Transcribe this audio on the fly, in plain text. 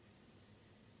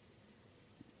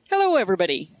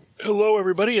everybody. Hello,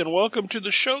 everybody, and welcome to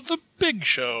the show, The Big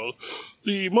Show,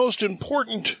 the most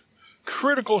important,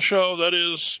 critical show that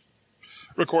is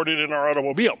recorded in our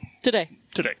automobile. Today.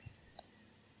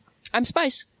 I'm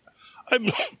Spice. I'm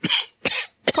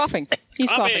coughing.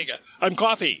 He's coughing. I'm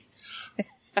Coffee.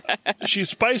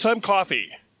 She's Spice, I'm Coffee.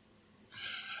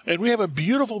 And we have a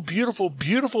beautiful, beautiful,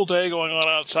 beautiful day going on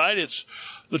outside.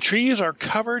 The trees are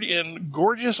covered in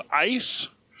gorgeous ice.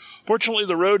 Fortunately,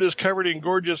 the road is covered in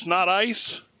gorgeous not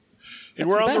ice. And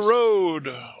we're on the road,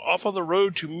 off on the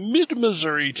road to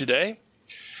mid-Missouri today.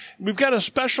 We've got a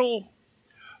special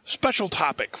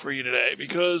topic for you today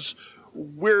because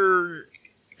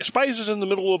Spice is in the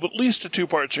middle of at least a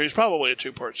two-part series, probably a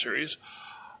two-part series,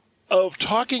 of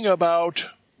talking about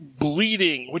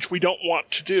bleeding, which we don't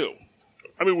want to do.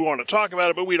 I mean, we want to talk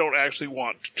about it, but we don't actually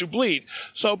want to bleed.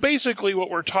 So basically what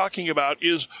we're talking about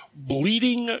is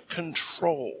bleeding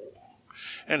control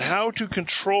and how to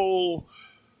control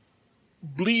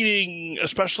bleeding,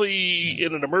 especially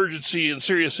in an emergency and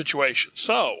serious situation.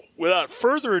 So without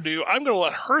further ado, I'm going to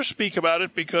let her speak about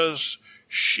it because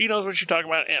she knows what she's talking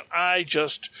about, and I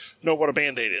just know what a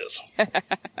Band-Aid is.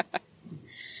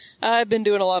 I've been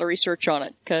doing a lot of research on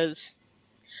it because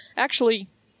actually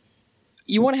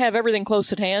you want to have everything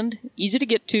close at hand, easy to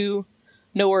get to,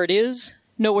 know where it is,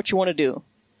 know what you want to do.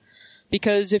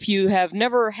 Because if you have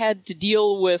never had to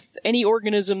deal with any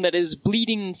organism that is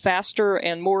bleeding faster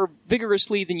and more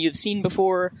vigorously than you've seen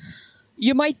before,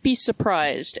 you might be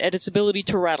surprised at its ability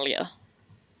to rattle you.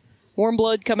 Warm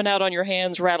blood coming out on your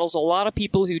hands rattles a lot of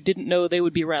people who didn't know they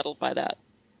would be rattled by that.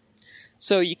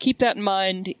 So you keep that in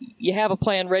mind, you have a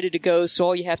plan ready to go, so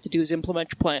all you have to do is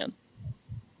implement your plan.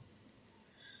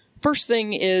 First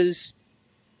thing is,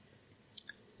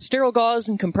 sterile gauze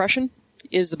and compression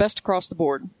is the best across the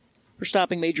board for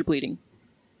stopping major bleeding.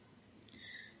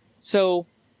 So,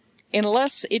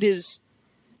 unless it is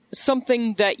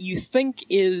something that you think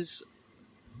is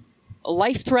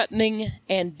life-threatening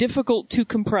and difficult to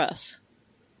compress,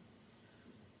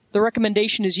 the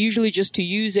recommendation is usually just to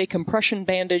use a compression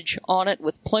bandage on it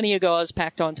with plenty of gauze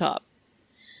packed on top.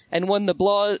 And when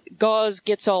the gauze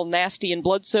gets all nasty and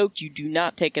blood-soaked, you do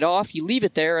not take it off. You leave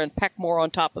it there and pack more on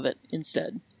top of it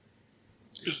instead.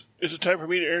 Is it time for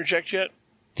me to interject yet?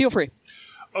 Feel free.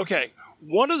 Okay.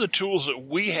 One of the tools that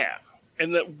we have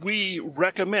and that we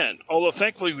recommend, although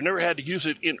thankfully we've never had to use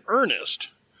it in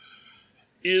earnest,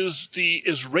 is the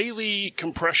Israeli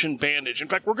compression bandage. In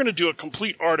fact, we're going to do a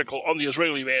complete article on the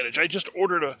Israeli bandage. I just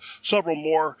ordered several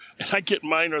more, and I get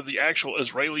mine are the actual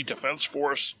Israeli Defense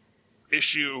Force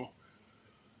issue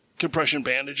compression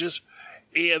bandages.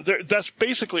 And that's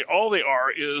basically all they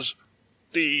are, is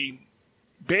the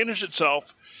bandage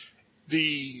itself,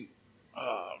 the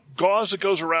gauze that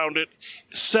goes around it,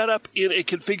 set up in a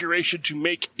configuration to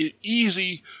make it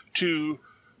easy to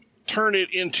turn it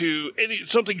into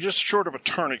something just short of a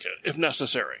tourniquet, if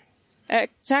necessary.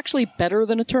 It's actually better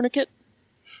than a tourniquet.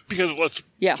 Because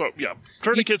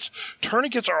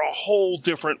tourniquets are a whole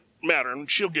different matter, and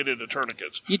she'll get into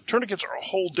tourniquets. Tourniquets are a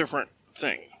whole different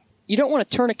thing. You don't want a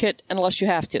tourniquet unless you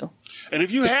have to. And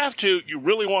if you have to, you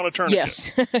really want a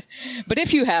tourniquet. Yes. But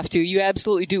if you have to, you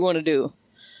absolutely do want to do.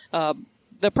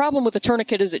 The problem with the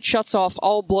tourniquet is it shuts off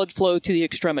all blood flow to the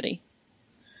extremity.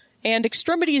 And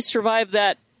extremities survive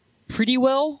that pretty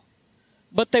well,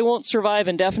 but they won't survive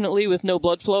indefinitely with no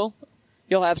blood flow.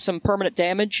 You'll have some permanent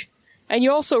damage. And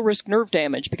you also risk nerve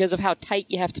damage because of how tight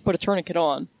you have to put a tourniquet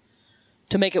on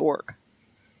to make it work.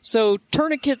 So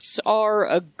tourniquets are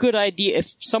a good idea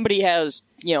if somebody has,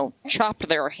 chopped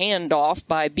their hand off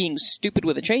by being stupid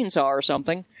with a chainsaw or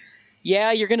something.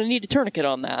 Yeah, you're going to need a tourniquet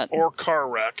on that. Or car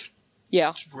wreck.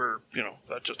 Yeah. Where,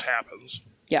 that just happens.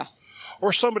 Yeah.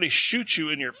 Or somebody shoots you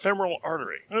in your femoral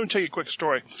artery. Let me tell you a quick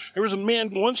story. There was a man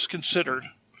once considered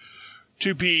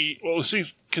to be,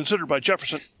 considered by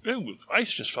Jefferson,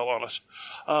 ice just fell on us,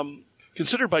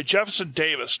 considered by Jefferson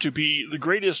Davis to be the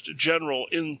greatest general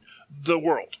in the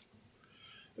world.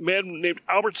 A man named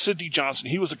Albert Sidney Johnston.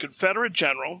 He was a Confederate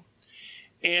general,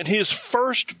 and his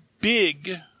first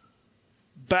big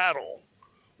battle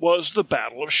was the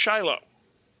Battle of Shiloh.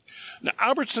 Now,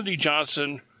 Albert Sidney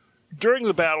Johnston, during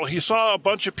the battle, he saw a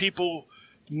bunch of people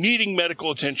needing medical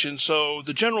attention, so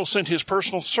the general sent his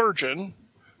personal surgeon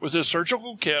with his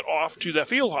surgical kit off to the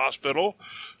field hospital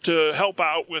to help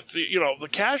out with the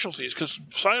casualties, because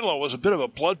Shiloh was a bit of a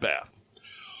bloodbath.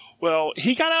 Well,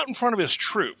 he got out in front of his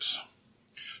troops,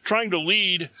 trying to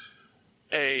lead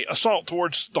an assault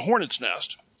towards the Hornet's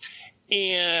Nest,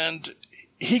 and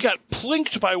he got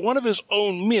plinked by one of his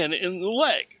own men in the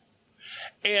leg.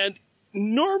 And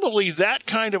normally that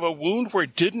kind of a wound where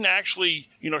it didn't actually,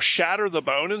 shatter the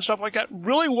bone and stuff like that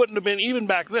really wouldn't have been, even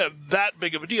back then, that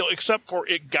big of a deal, except for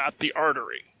it got the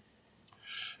artery.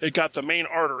 It got the main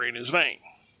artery in his vein.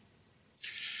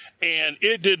 And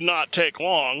it did not take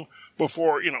long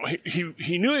before,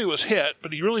 he knew he was hit,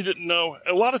 but he really didn't know.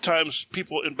 A lot of times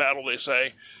people in battle, they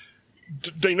say,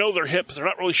 they know they're hit, but they're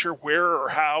not really sure where or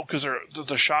how because of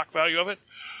the shock value of it.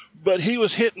 But he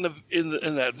was hit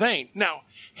in that vein. Now,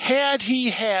 had he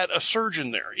had a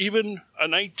surgeon there, even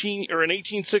an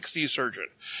 1860s surgeon,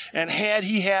 and had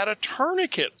he had a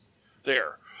tourniquet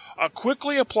there, a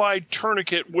quickly applied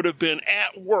tourniquet would have been,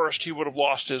 at worst, he would have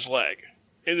lost his leg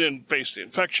and then faced the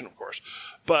infection, of course.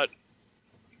 But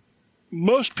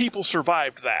most people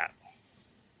survived that.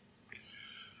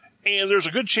 And there's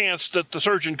a good chance that the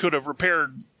surgeon could have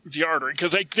repaired the artery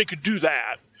because they could do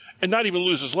that and not even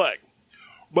lose his leg.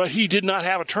 But he did not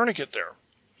have a tourniquet there.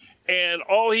 And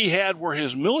all he had were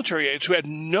his military aides who had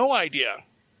no idea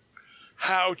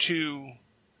how to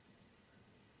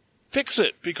fix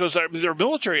it because their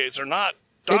military aides are not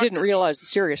doctors. They didn't realize the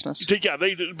seriousness. Yeah,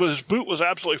 his boot was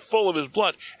absolutely full of his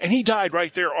blood, and he died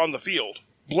right there on the field,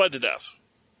 bled to death.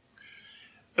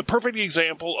 A perfect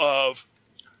example of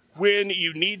when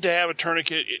you need to have a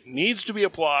tourniquet, it needs to be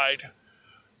applied.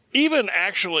 Even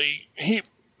actually,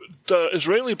 the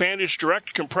Israeli bandage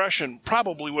direct compression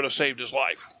probably would have saved his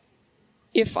life.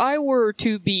 If I were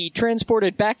to be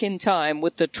transported back in time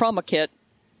with the trauma kit,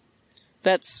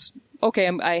 that's okay.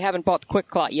 I haven't bought the Quick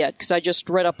Clot yet because I just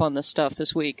read up on this stuff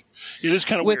this week. It is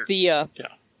kind of weird. With the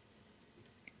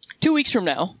 2 weeks from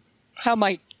now, how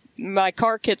my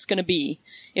car kit's going to be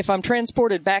if I'm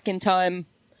transported back in time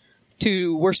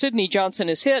to where Sidney Johnson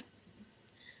is hit,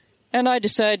 and I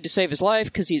decide to save his life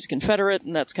because he's a Confederate,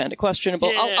 and that's kind of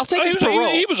questionable. Yeah. I'll take his parole.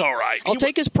 He was all right. I'll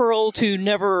take his parole to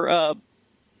never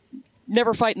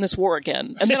fight in this war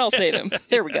again, and then I'll save him.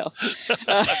 There we go.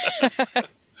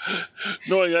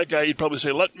 Knowing that guy, he'd probably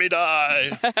say, "Let me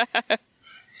die."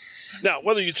 Now,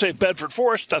 whether you'd save Bedford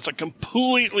Forrest, that's a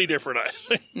completely different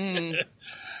thing.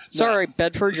 Sorry,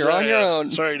 Bedford, you're on your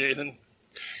own. Sorry, Nathan.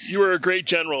 You were a great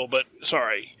general, but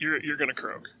sorry, you're going to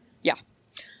croak. Yeah,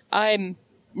 I'm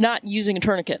not using a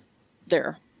tourniquet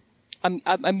there.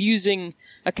 I'm using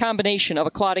a combination of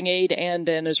a clotting aid and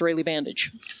an Israeli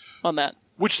bandage on that.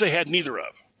 Which they had neither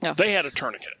of. No. They had a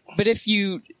tourniquet. But if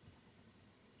you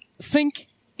think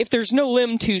if there's no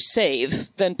limb to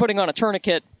save, then putting on a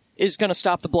tourniquet is going to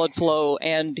stop the blood flow,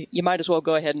 and you might as well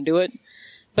go ahead and do it.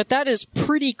 But that is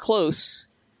pretty close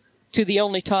to the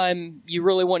only time you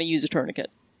really want to use a tourniquet.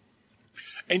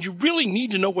 And you really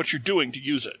need to know what you're doing to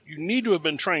use it. You need to have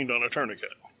been trained on a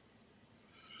tourniquet.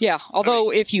 Yeah,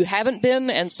 although if you haven't been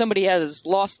and somebody has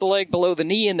lost the leg below the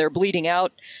knee and they're bleeding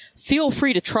out, feel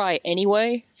free to try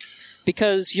anyway,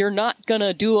 because you're not going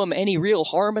to do them any real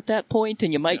harm at that point,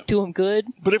 and you might do them good.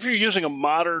 But if you're using a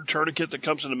modern tourniquet that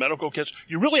comes in the medical kits,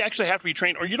 you really actually have to be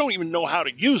trained, or you don't even know how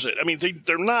to use it. I mean,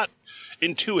 they're not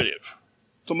intuitive,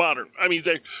 the modern. I mean,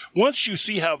 once you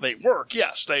see how they work,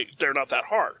 yes, they're not that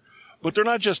hard. But they're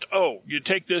not just, you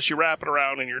take this, you wrap it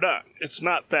around, and you're done. It's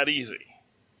not that easy.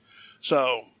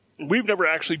 So we've never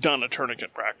actually done a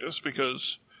tourniquet practice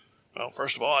because, well,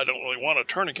 first of all, I don't really want a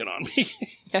tourniquet on me.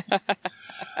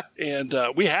 And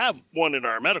we have one in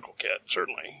our medical kit,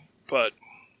 certainly. But,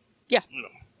 yeah.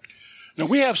 Now,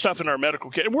 we have stuff in our medical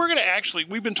kit. And we're going to actually,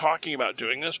 we've been talking about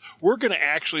doing this. We're going to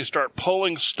actually start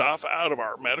pulling stuff out of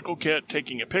our medical kit,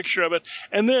 taking a picture of it,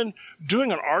 and then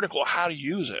doing an article how to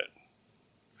use it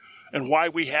and why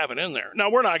we have it in there. Now,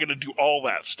 we're not going to do all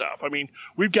that stuff. I mean,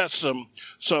 we've got some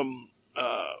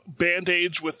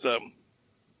Band-Aids with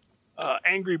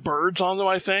Angry Birds on them,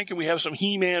 I think, and we have some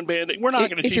He-Man Band-Aids. We're not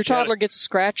going to teach If your toddler gets a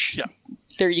scratch,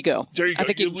 there you go. There you go. I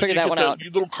think you can figure that one out.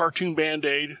 Your little cartoon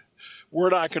Band-Aid. We're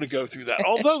not going to go through that.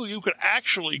 Although you could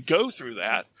actually go through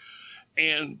that,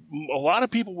 and a lot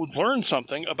of people would learn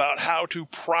something about how to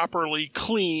properly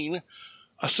clean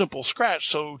a simple scratch,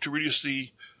 so to reduce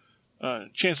the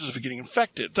chances of getting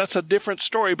infected. That's a different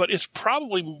story, but it's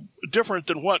probably different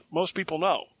than what most people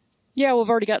know. Yeah, we've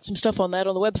already got some stuff on that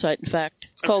on the website, in fact.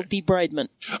 It's called debridement.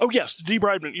 Oh, yes,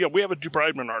 debridement. Yeah, we have a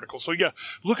debridement article. So, yeah,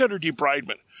 look under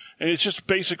debridement. And it's just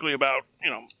basically about,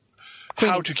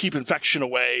 how to keep infection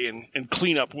away and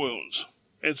clean up wounds.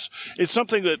 It's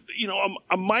something that,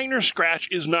 a minor scratch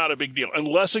is not a big deal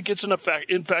unless it gets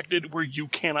infected where you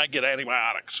cannot get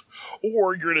antibiotics.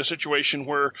 Or you're in a situation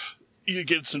where you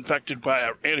get infected by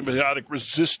an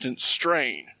antibiotic-resistant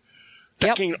strain.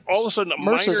 That can, all of a sudden, a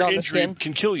minor injury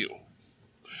can kill you.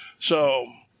 So,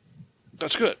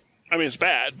 that's good. I mean, it's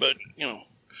bad, but,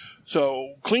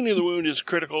 So, cleaning the wound is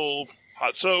critical.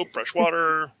 Hot soap, fresh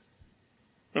water,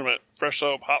 Wait a minute. Fresh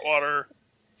soap, hot water.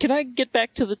 Can I get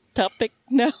back to the topic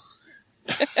now?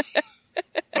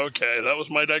 Okay, that was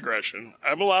my digression.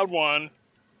 I'm allowed one.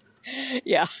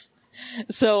 Yeah.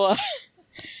 So,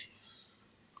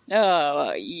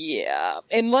 yeah.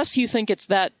 Unless you think it's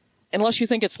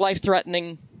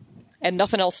life-threatening and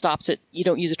nothing else stops it, you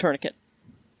don't use a tourniquet.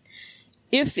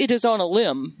 If it is on a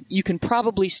limb, you can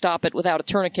probably stop it without a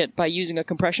tourniquet by using a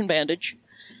compression bandage.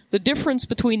 The difference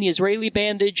between the Israeli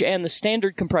bandage and the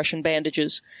standard compression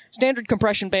bandages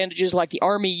like the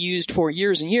Army used for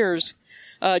years and years,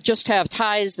 just have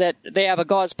ties that they have a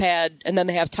gauze pad, and then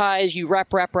they have ties you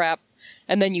wrap,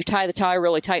 and then you tie the tie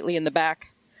really tightly in the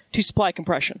back to supply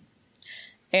compression.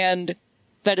 And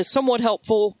that is somewhat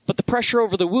helpful, but the pressure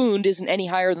over the wound isn't any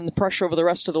higher than the pressure over the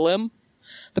rest of the limb.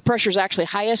 The pressure is actually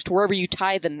highest wherever you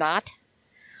tie the knot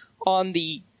on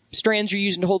the strands you're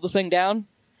using to hold the thing down.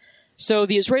 So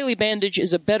the Israeli bandage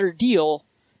is a better deal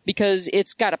because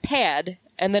it's got a pad,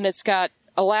 and then it's got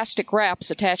elastic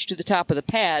wraps attached to the top of the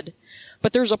pad,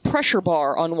 but there's a pressure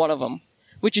bar on one of them,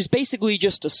 which is basically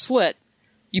just a slit.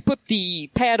 You put the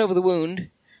pad over the wound,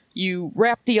 you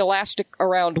wrap the elastic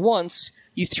around once,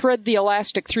 you thread the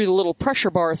elastic through the little pressure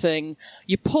bar thing,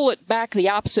 you pull it back the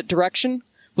opposite direction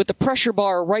with the pressure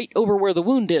bar right over where the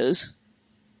wound is,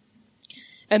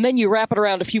 and then you wrap it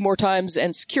around a few more times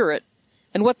and secure it.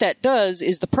 And what that does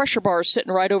is the pressure bar is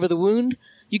sitting right over the wound.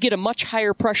 You get a much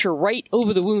higher pressure right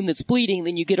over the wound that's bleeding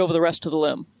than you get over the rest of the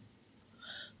limb.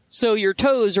 So your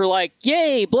toes are like,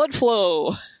 yay, blood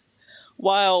flow!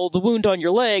 While the wound on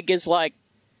your leg is like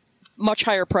much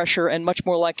higher pressure and much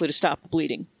more likely to stop the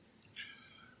bleeding.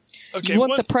 Okay, you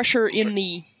want the pressure in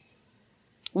the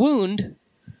wound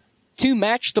to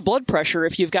match the blood pressure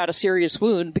if you've got a serious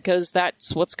wound, because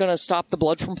that's what's going to stop the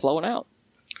blood from flowing out.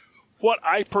 What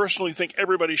I personally think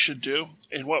everybody should do,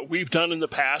 and what we've done in the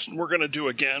past, and we're going to do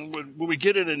again, when we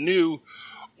get in a new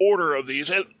order of these,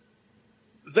 and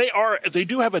they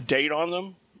do have a date on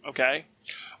them, okay?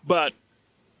 But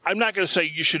I'm not going to say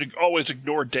you should always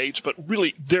ignore dates, but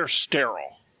really, they're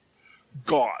sterile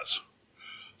gauze.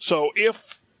 So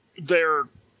if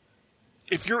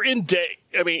you're in date,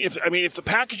 if the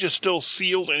package is still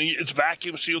sealed and it's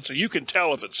vacuum sealed, so you can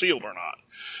tell if it's sealed or not.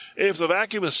 If the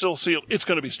vacuum is still sealed, it's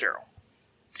going to be sterile.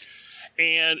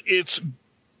 And it's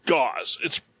gauze.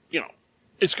 It's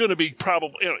going to be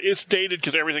probably, it's dated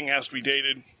because everything has to be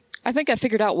dated. I think I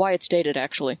figured out why it's dated,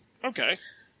 actually. Okay.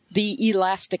 The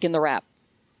elastic in the wrap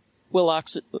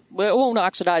it won't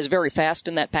oxidize very fast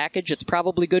in that package. It's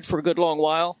probably good for a good long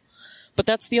while. But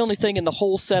that's the only thing in the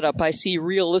whole setup I see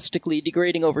realistically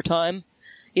degrading over time,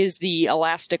 is the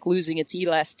elastic losing its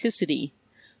elasticity.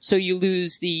 So you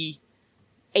lose the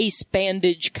ace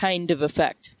bandage kind of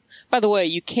effect. By the way,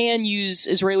 you can use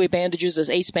Israeli bandages as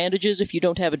ace bandages if you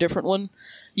don't have a different one.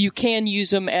 You can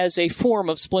use them as a form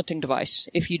of splinting device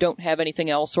if you don't have anything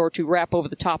else, or to wrap over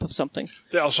the top of something.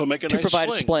 They also make a nice to provide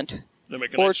sling. A splint. They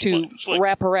make a or nice to sling.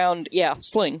 Wrap around,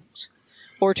 slings.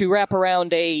 Or to wrap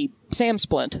around a SAM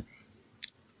splint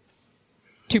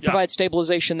to provide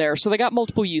stabilization there. So they got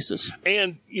multiple uses.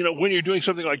 And, when you're doing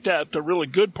something like that, the really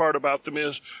good part about them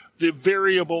is the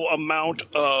variable amount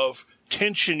of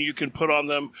tension you can put on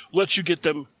them lets you get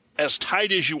them as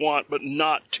tight as you want, but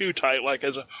not too tight, like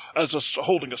as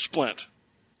holding a splint.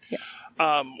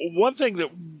 Yeah. One thing that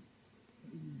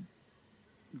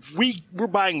we're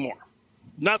buying more,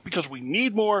 not because we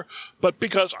need more, but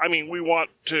because we want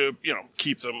to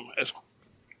keep them, as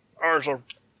ours are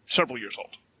several years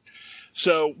old.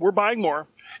 So we're buying more,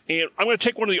 and I'm going to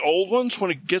take one of the old ones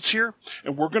when it gets here,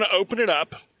 and we're going to open it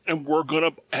up, and we're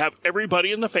going to have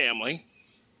everybody in the family,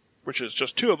 which is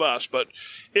just two of us, but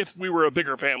if we were a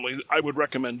bigger family, I would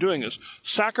recommend doing this.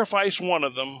 Sacrifice one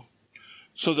of them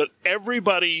so that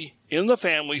everybody in the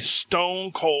family,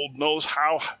 stone cold, knows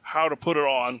how to put it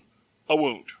on a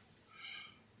wound.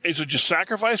 And so just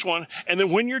sacrifice one, and then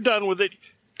when you're done with it,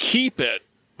 keep it.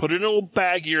 Put it in a little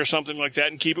baggie or something like that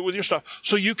and keep it with your stuff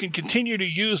so you can continue to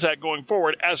use that going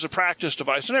forward as a practice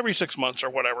device. And every 6 months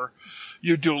or whatever,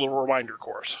 you do a little reminder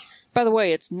course. By the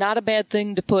way, it's not a bad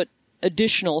thing to put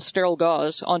additional sterile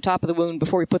gauze on top of the wound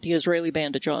before you put the Israeli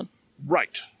bandage on.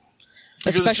 Right.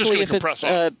 Especially if it's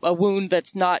a wound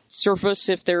that's not surface,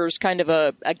 if there's kind of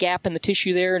a gap in the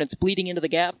tissue there and it's bleeding into the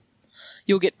gap.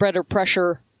 You'll get better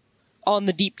pressure on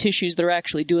the deep tissues that are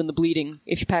actually doing the bleeding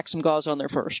if you pack some gauze on there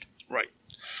first. Right.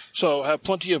 So have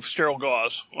plenty of sterile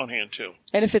gauze on hand, too.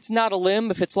 And if it's not a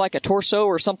limb, if it's like a torso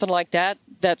or something like that,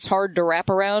 that's hard to wrap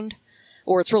around,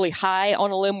 or it's really high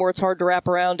on a limb where it's hard to wrap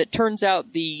around, it turns out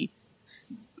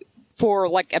for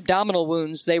like abdominal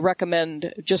wounds, they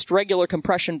recommend just regular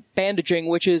compression bandaging,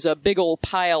 which is a big old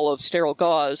pile of sterile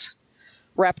gauze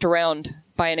wrapped around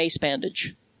by an ACE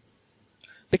bandage.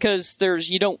 Because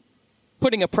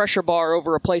putting a pressure bar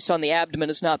over a place on the abdomen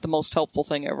is not the most helpful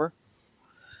thing ever.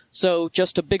 So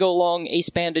just a big old long ACE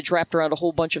bandage wrapped around a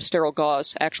whole bunch of sterile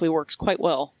gauze actually works quite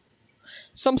well.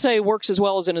 Some say it works as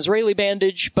well as an Israeli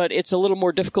bandage, but it's a little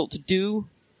more difficult to do.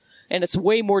 And it's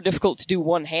way more difficult to do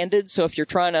one-handed, so if you're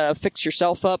trying to fix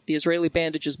yourself up, the Israeli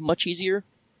bandage is much easier.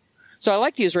 So I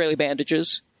like the Israeli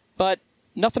bandages, but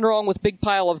nothing wrong with big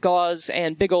pile of gauze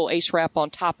and big old ACE wrap on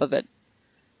top of it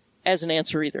as an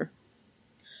answer either.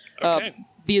 Okay.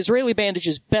 The Israeli bandage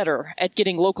is better at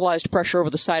getting localized pressure over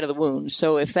the side of the wound,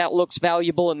 so if that looks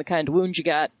valuable in the kind of wound you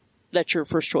got, that's your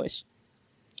first choice.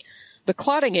 The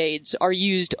clotting aids are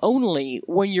used only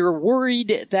when you're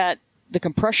worried that the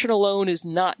compression alone is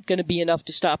not going to be enough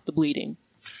to stop the bleeding.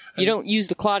 You don't use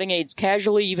the clotting aids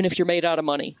casually, even if you're made out of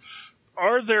money.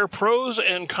 Are there pros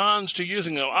and cons to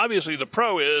using them? Obviously, the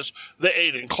pro is they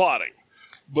aid in clotting.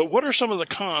 But what are some of the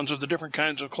cons of the different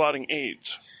kinds of clotting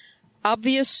aids?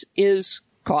 Obvious is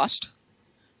cost,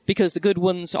 because the good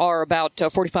ones are about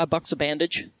 $45 a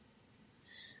bandage.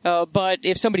 But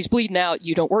if somebody's bleeding out,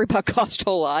 you don't worry about cost a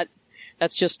whole lot.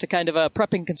 That's just a kind of a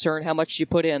prepping concern, how much you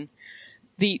put in.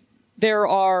 There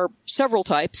are several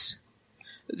types.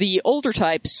 The older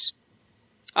types,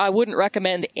 I wouldn't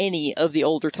recommend any of the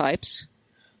older types.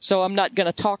 So I'm not going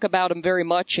to talk about them very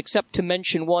much, except to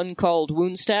mention one called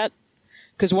WoundStat.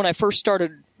 Because when I first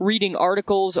started reading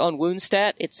articles on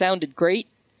WoundStat, it sounded great.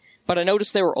 But I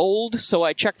noticed they were old, so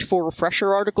I checked for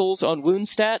refresher articles on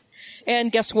WoundStat.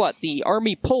 And guess what? The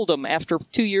Army pulled them after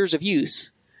 2 years of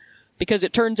use. Because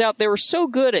it turns out they were so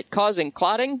good at causing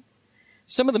clotting,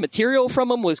 some of the material from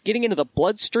them was getting into the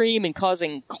bloodstream and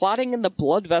causing clotting in the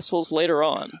blood vessels later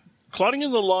on. Clotting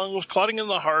in the lungs, clotting in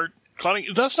the heart,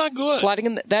 that's not good.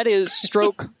 That is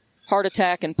stroke, heart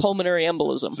attack, and pulmonary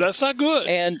embolism. That's not good.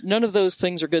 And none of those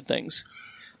things are good things.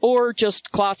 Or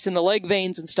just clots in the leg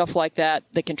veins and stuff like that.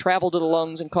 They can travel to the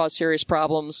lungs and cause serious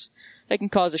problems. They can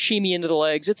cause ischemia into the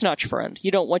legs. It's not your friend.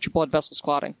 You don't want your blood vessels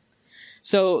clotting.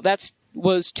 So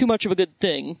was too much of a good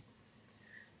thing.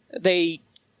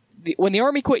 When the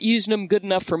Army quit using them good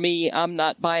enough for me, I'm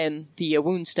not buying the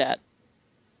WoundStat.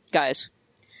 Guys,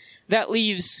 that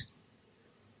leaves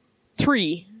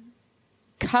 3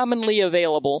 commonly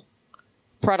available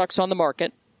products on the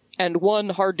market and one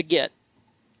hard to get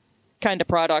kind of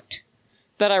product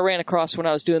that I ran across when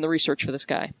I was doing the research for this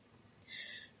guy.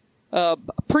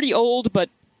 Pretty old, but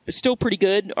still pretty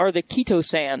good, are the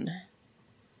Ketosan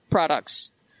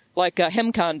products. Like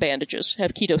Hemcon bandages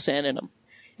have Ketosan in them.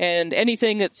 And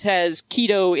anything that has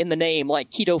keto in the name,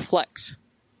 like Keto Flex,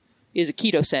 is a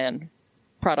Ketosan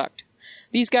product.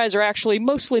 These guys are actually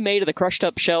mostly made of the crushed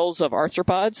up shells of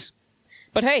arthropods.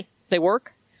 But hey, they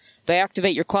work. They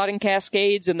activate your clotting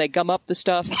cascades and they gum up the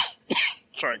stuff.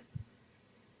 Sorry.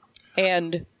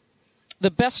 And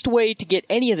the best way to get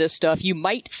any of this stuff, you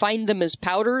might find them as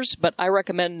powders, but I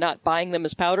recommend not buying them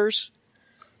as powders.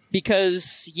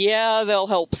 Because, yeah, they'll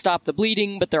help stop the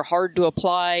bleeding, but they're hard to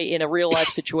apply in a real-life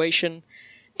situation,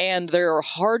 and they're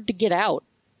hard to get out.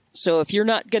 So if you're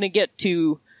not going to get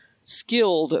to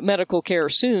skilled medical care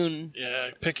soon...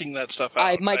 Yeah, picking that stuff out,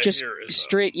 I might just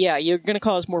you're going to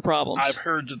cause more problems. I've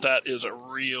heard that is a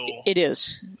real It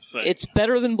is. thing. It's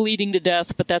better than bleeding to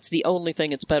death, but that's the only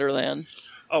thing it's better than.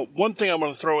 Oh, one thing I'm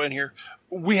going to throw in here.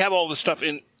 We have all this stuff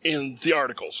in the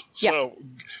articles. Yeah. So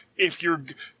if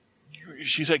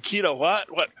she said keto, what?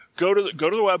 Go to the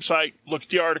website, look at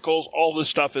the articles. All this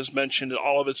stuff is mentioned,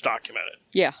 all of it's documented.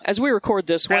 Yeah, as we record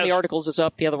this, one of the articles is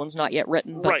up, the other one's not yet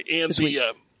written. But right, and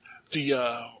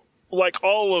like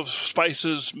all of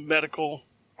Spice's medical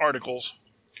articles,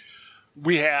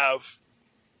 we have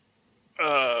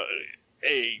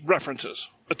references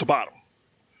at the bottom.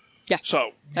 Yeah,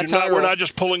 so we're not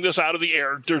just pulling this out of the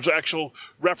air. There's actual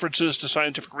references to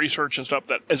scientific research and stuff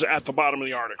that is at the bottom of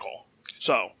the article.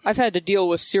 So I've had to deal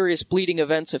with serious bleeding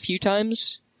events a few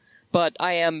times, but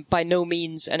I am by no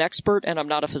means an expert, and I'm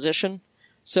not a physician.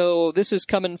 So this is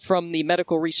coming from the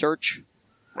medical research,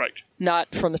 right?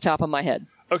 Not from the top of my head.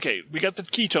 Okay, we got the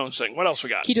ketones thing. What else we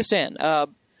got? Ketosan.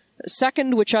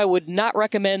 Second, which I would not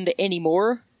recommend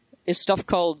anymore, is stuff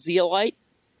called zeolite,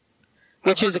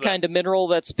 which is a kind of mineral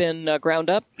that's been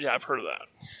ground up. Yeah, I've heard of that.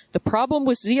 The problem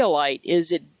with zeolite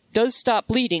is it does stop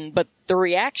bleeding, but the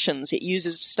reactions it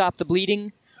uses to stop the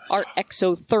bleeding are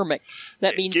exothermic.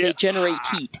 That means they generate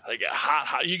heat. They get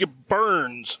hot. You get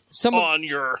burns on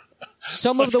your...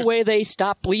 Some of the way they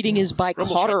stop bleeding is by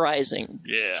cauterizing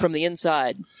from the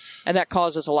inside. And that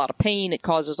causes a lot of pain. It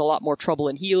causes a lot more trouble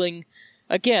in healing.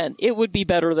 Again, it would be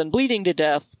better than bleeding to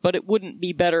death, but it wouldn't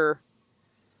be better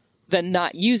than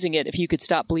not using it if you could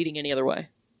stop bleeding any other way.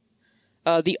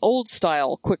 The old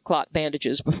style quick clot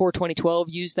bandages before 2012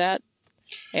 used that,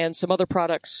 and some other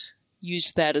products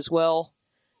used that as well.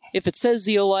 If it says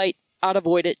zeolite, I'd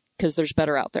avoid it because there's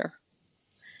better out there.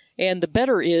 And the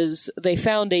better is they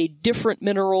found a different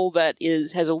mineral that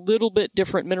has a little bit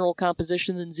different mineral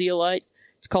composition than zeolite.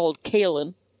 It's called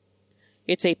kaolin.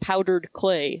 It's a powdered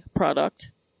clay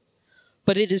product,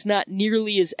 but it is not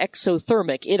nearly as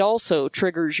exothermic. It also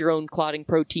triggers your own clotting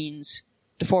proteins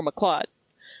to form a clot,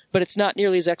 but it's not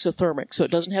nearly as exothermic, so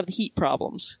it doesn't have the heat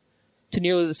problems to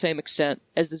nearly the same extent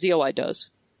as the zeolite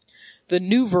does. The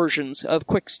new versions of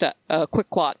quick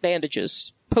clot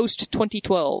bandages,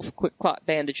 post-2012 quick clot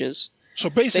bandages, so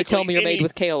basically, they tell me are made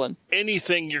with kaolin.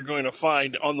 Anything you're going to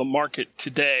find on the market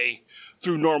today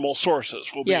through normal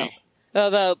sources will be...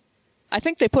 Yeah. I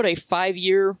think they put a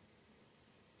 5-year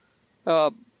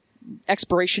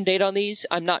expiration date on these.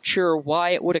 I'm not sure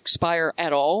why it would expire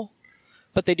at all,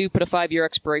 but they do put a 5-year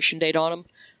expiration date on them.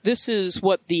 This is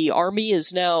what the Army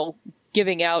is now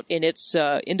giving out in its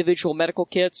individual medical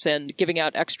kits and giving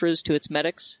out extras to its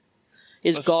medics,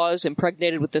 is gauze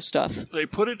impregnated with this stuff. They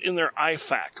put it in their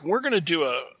IFAK. We're going to do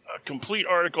a complete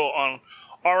article on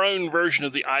our own version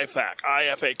of the IFAK,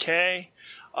 I-F-A-K.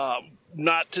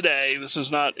 Not today. This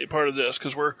is not a part of this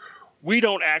because we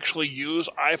don't actually use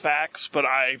IFAKs, but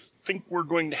I think we're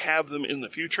going to have them in the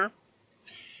future.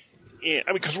 And,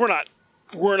 because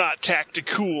we're not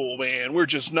tactical, man. We're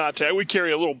just not we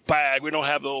carry a little bag. We don't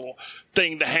have the little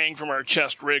thing to hang from our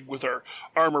chest rig with our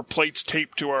armor plates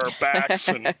taped to our backs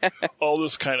and all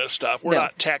this kind of stuff. We're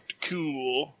not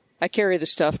tactical. I carry the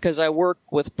stuff because I work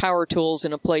with power tools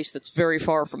in a place that's very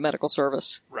far from medical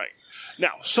service. Right.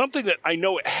 Now, something that I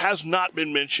know has not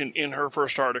been mentioned in her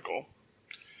first article,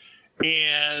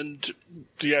 and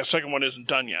the second one isn't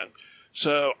done yet,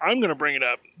 so I'm going to bring it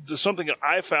up. Something that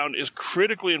I found is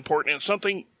critically important, and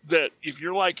something that if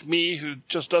you're like me who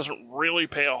just doesn't really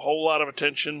pay a whole lot of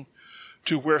attention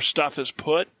to where stuff is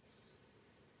put,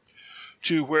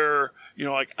 to where,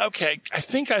 okay, I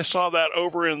think I saw that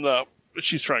over in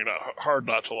she's trying hard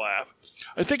not to laugh.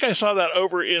 I think I saw that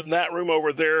over in that room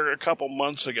over there a couple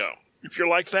months ago. If you're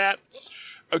like that,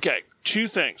 okay, 2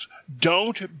 things.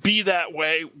 Don't be that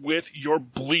way with your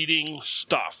bleeding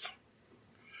stuff.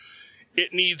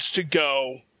 It needs to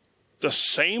go the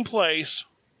same place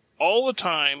all the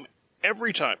time,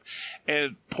 every time.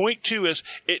 And point 2 is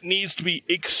it needs to be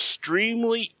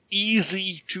extremely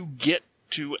easy to get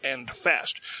to and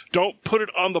fast. Don't put it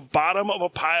on the bottom of a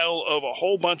pile of a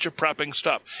whole bunch of prepping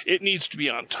stuff. It needs to be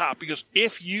on top, because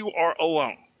if you are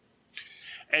alone,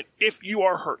 and if you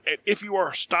are hurt, and if you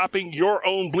are stopping your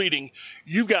own bleeding,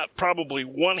 you've got probably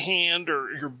one hand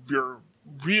or you're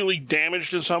really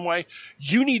damaged in some way.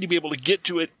 You need to be able to get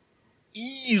to it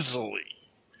easily.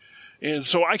 And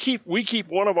so we keep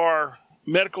one of our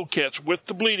medical kits with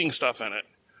the bleeding stuff in it,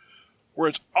 where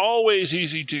it's always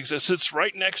easy to, it sits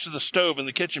right next to the stove in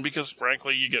the kitchen, because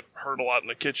frankly, you get hurt a lot in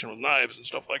the kitchen with knives and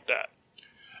stuff like that.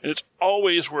 And it's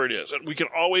always where it is. And we can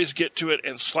always get to it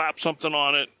and slap something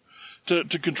on it to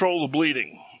control the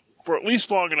bleeding for at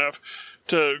least long enough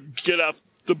to get out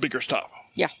the bigger stuff.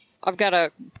 Yeah. I've got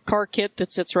a car kit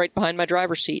that sits right behind my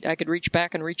driver's seat. I could reach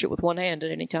back and reach it with one hand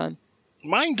at any time.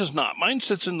 Mine does not. Mine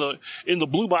sits in the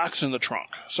blue box in the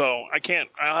trunk. So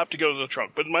I'll have to go to the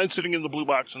trunk. But mine's sitting in the blue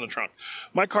box in the trunk.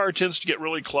 My car tends to get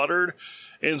really cluttered,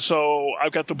 and so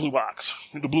I've got the blue box.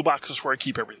 The blue box is where I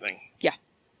keep everything. Yeah.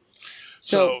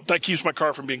 So that keeps my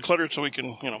car from being cluttered, so we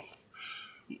can,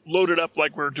 load it up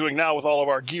like we're doing now with all of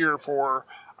our gear for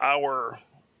our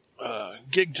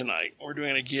gig tonight. We're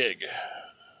doing a gig.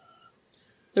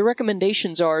 The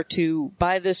recommendations are to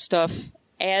buy this stuff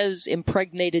as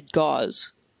impregnated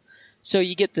gauze. So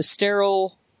you get the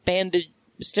sterile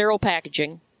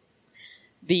packaging.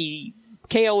 The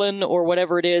kaolin or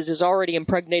whatever it is already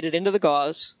impregnated into the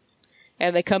gauze,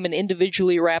 and they come in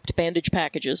individually wrapped bandage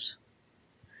packages.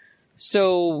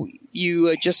 So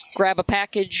you just grab a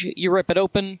package, you rip it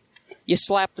open, you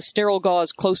slap the sterile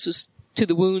gauze closest to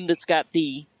the wound that's got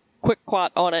the quick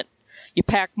clot on it, you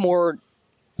pack more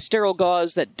sterile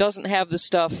gauze that doesn't have the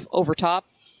stuff over top,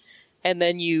 and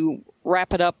then you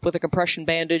wrap it up with a compression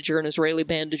bandage or an Israeli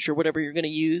bandage or whatever you're going to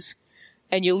use,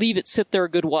 and you leave it sit there a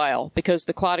good while, because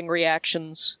the clotting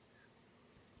reactions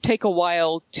take a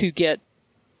while to get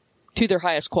to their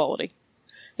highest quality.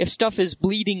 If stuff is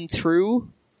bleeding through,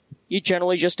 you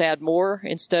generally just add more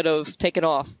instead of take it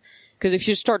off. Because if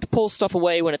you start to pull stuff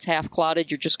away when it's half clotted,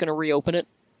 you're just going to reopen it,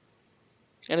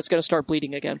 and it's going to start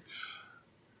bleeding again.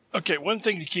 Okay, one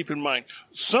thing to keep in mind.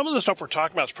 Some of the stuff we're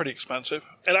talking about is pretty expensive,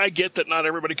 and I get that not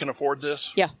everybody can afford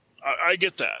this. Yeah. I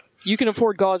get that. You can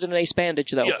afford gauze and an ace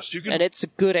bandage, though. Yes, you can. And it's a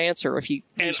good answer if you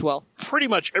use well. Pretty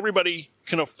much everybody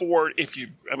can afford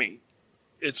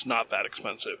it's not that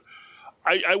expensive.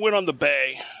 I went on the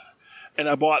Bay and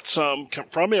I bought some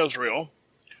from Israel,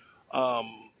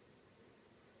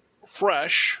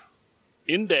 fresh,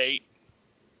 in date,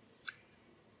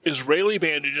 Israeli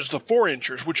bandages, the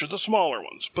 4-inchers, which are the smaller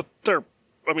ones, but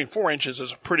 4 inches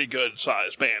is a pretty good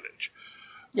size bandage.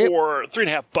 Yep. For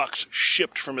 $3.50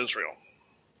 shipped from Israel.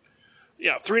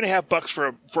 Yeah,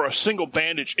 $3.50 for a single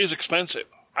bandage is expensive.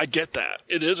 I get that.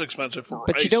 It is expensive for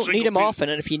but you don't need them often,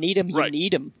 and if you need them, you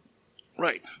need them.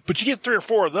 Right. But you get 3 or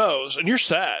 4 of those, and you're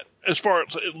set as far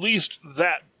as at least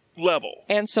that level.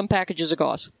 And some packages of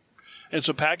gauze. And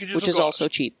some packages which of is gauze. Also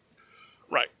cheap.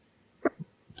 Right.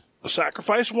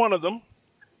 Sacrifice one of them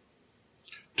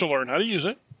to learn how to use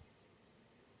it.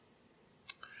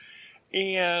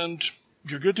 And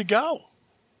you're good to go.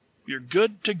 You're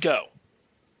good to go.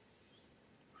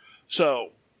 So,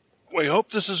 we hope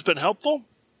this has been helpful.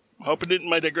 Hope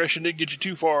my digression didn't get you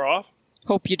too far off.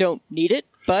 Hope you don't need it,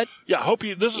 but hope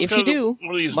you. This is if you do,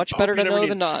 one of these, much better to know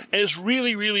than not. And it's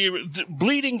really, really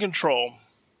bleeding control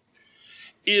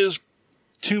is,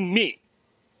 to me,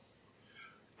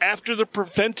 after the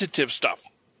preventative stuff,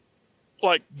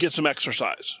 like get some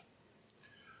exercise,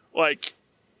 like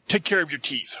take care of your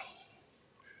teeth,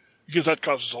 because that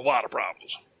causes a lot of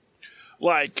problems.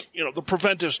 Like, the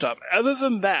preventive stuff. Other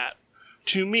than that,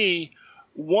 to me,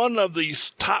 one of the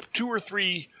top 2 or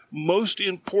 3 most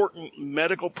important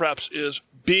medical preps is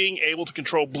being able to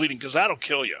control bleeding, because that'll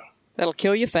kill you. That'll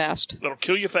kill you fast.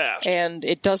 And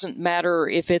it doesn't matter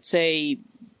if it's a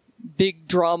big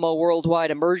drama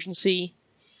worldwide emergency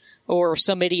or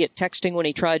some idiot texting when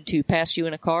he tried to pass you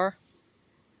in a car.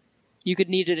 You could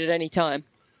need it at any time.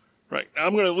 Right.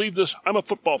 I'm going to leave this. I'm a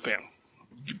football fan.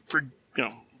 For,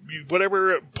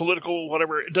 whatever, political,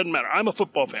 whatever, it doesn't matter. I'm a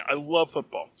football fan. I love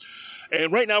football.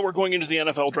 And right now we're going into the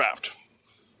NFL draft.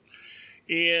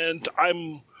 And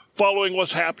I'm following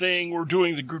what's happening. We're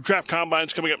doing the draft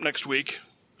combines coming up next week.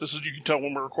 You can tell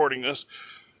when we're recording this.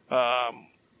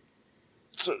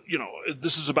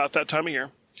 This is about that time of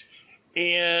year.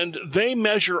 And they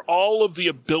measure all of the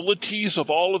abilities of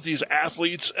all of these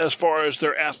athletes as far as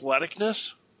their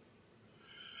athleticness.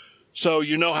 So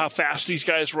you know how fast these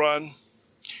guys run.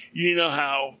 You know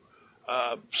how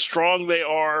strong they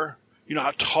are. You know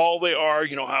how tall they are.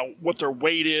 You know what their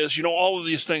weight is. You know all of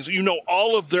these things. You know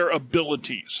all of their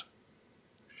abilities.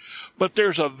 But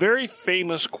there's a very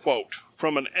famous quote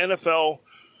from an NFL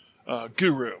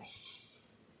guru.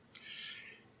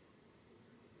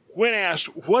 When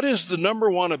asked, what is the number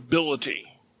one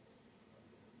ability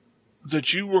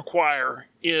that you require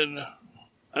in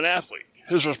an athlete?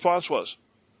 His response was,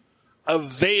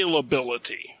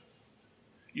 availability.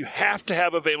 You have to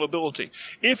have availability.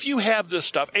 If you have this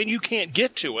stuff and you can't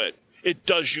get to it, it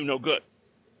does you no good.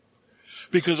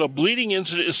 Because a bleeding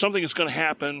incident is something that's going to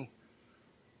happen.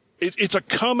 It's a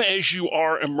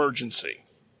come-as-you-are emergency.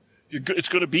 It's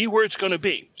going to be where it's going to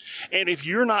be. And if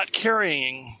you're not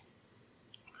carrying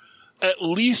at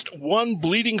least one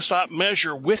bleeding stop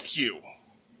measure with you,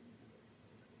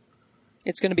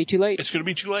 it's going to be too late. It's going to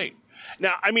be too late.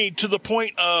 Now, to the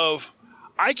point of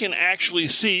I can actually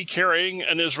see carrying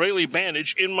an Israeli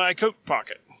bandage in my coat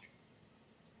pocket.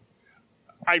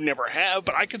 I never have,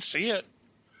 but I could see it.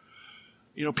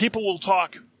 People will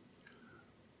talk,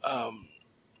 I'll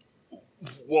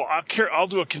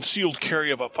do a concealed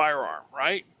carry of a firearm,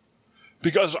 right?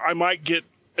 Because I might get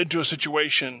into a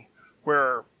situation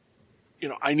where,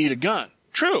 I need a gun.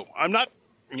 True. I'm not,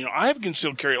 I have a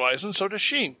concealed carry license, so does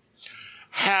she.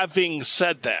 Having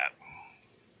said that,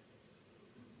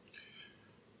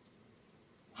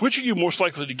 which are you most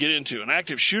likely to get into, an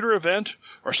active shooter event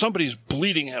or somebody's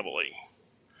bleeding heavily?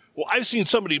 Well, I've seen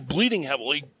somebody bleeding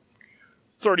heavily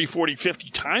 30, 40, 50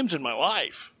 times in my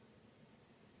life.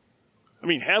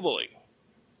 Heavily.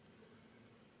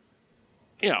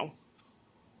 And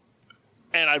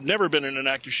I've never been in an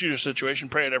active shooter situation,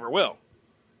 pray I never will.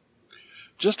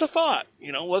 Just a thought,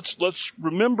 let's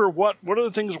remember one of the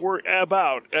things we're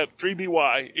about at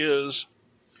 3BY is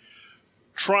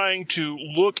trying to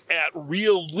look at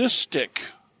realistic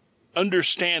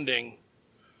understanding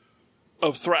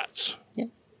of threats. Yeah.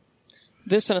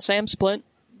 This and a Sam splint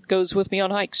goes with me on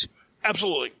hikes.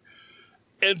 Absolutely.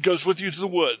 And goes with you to the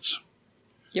woods.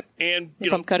 Yep. And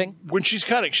if I'm cutting. When she's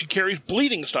cutting, she carries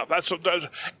bleeding stuff. That's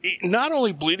not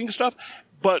only bleeding stuff,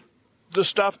 but the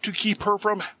stuff to keep her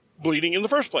from bleeding in the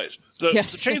first place. The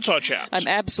chainsaw chaps. I'm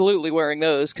absolutely wearing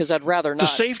those because I'd rather not. The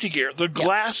safety gear, the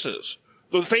glasses,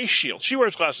 the face shield. She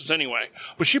wears glasses anyway,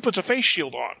 but she puts a face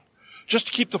shield on just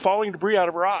to keep the falling debris out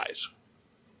of her eyes.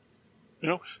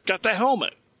 got the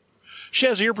helmet. She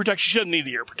has ear protection. She doesn't need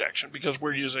the ear protection because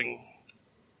we're using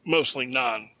mostly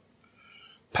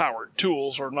non-powered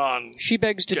tools or non... She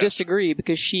begs to disagree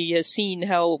because she has seen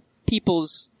how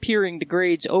people's hearing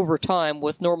degrades over time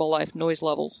with normal life noise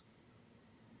levels.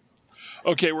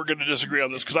 Okay, we're going to disagree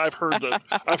on this because I've heard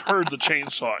the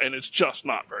chainsaw and it's just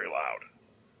not very loud.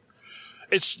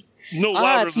 It's no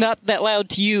louder. It's not that loud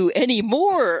to you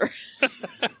anymore.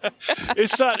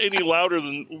 It's not any louder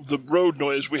than the road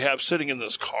noise we have sitting in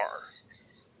this car.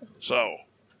 So,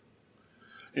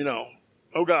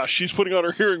 oh gosh, she's putting on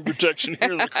her hearing protection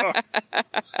here in the car.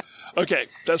 Okay,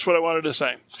 that's what I wanted to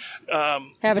say.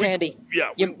 Have it handy.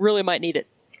 Yeah. You really might need it.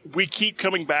 We keep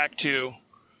coming back to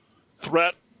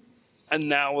threat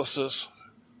analysis.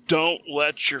 Don't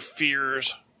let your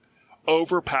fears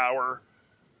overpower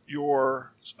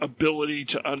your ability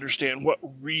to understand what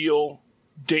real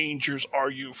dangers are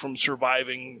you from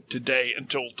surviving today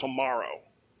until tomorrow.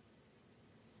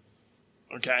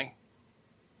 Okay?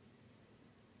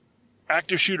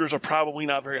 Active shooters are probably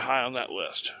not very high on that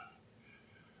list.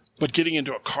 But getting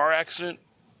into a car accident,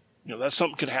 that's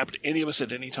something that could happen to any of us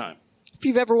at any time. If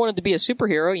you've ever wanted to be a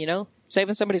superhero,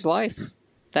 saving somebody's life,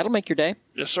 that'll make your day.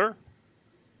 Yes, sir.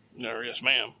 Or yes,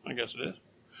 ma'am. I guess it is.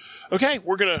 Okay,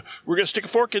 we're gonna stick a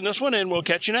fork in this one, and we'll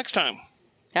catch you next time.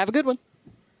 Have a good one.